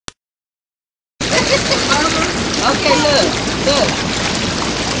Okay, look. Look.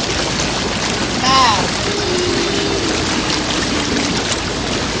 Smile.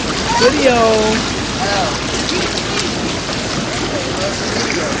 Video. Oh.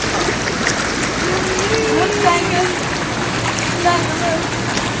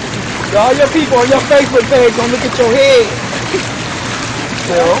 All your people on your Facebook page gonna look at your head.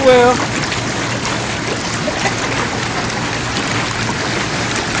 Oh well.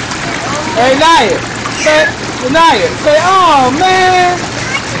 Hey Niyah, say oh man.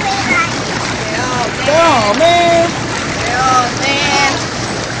 Say oh man. Oh, man.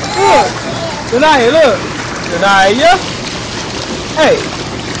 Look. Niyah, look. Niyah. Hey.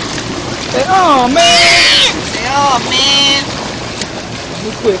 Say oh man. Say, oh, man. Let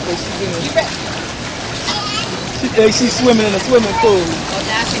me quit because she's swimming in a swimming pool. Oh,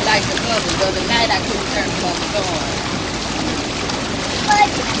 now she likes the bubbles. The other night I couldn't turn the bubbles on.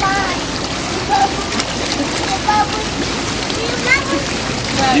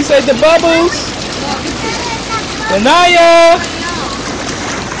 You said the bubbles. Niyah.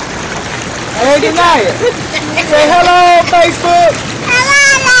 Hey, Niyah. Say hello, Facebook.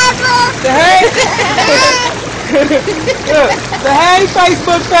 Say hey. Say hey,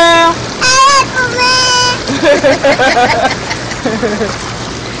 Facebook fam.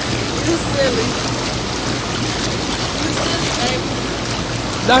 You silly.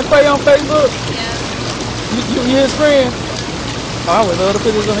 Not play on Facebook? Yeah. You his friend? Oh, I would love to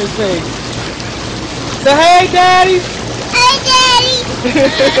put this on his page. Say hey, Daddy. Hey, Daddy.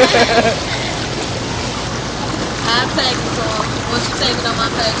 I'll take it to him. Once you take it on my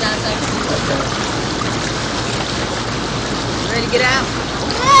page, I'll take it to him. Okay. Ready to get out?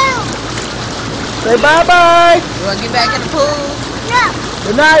 Say bye-bye. You want to get back in the pool? No.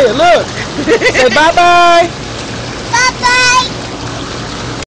 Niyah, look. Say bye-bye. Bye-bye.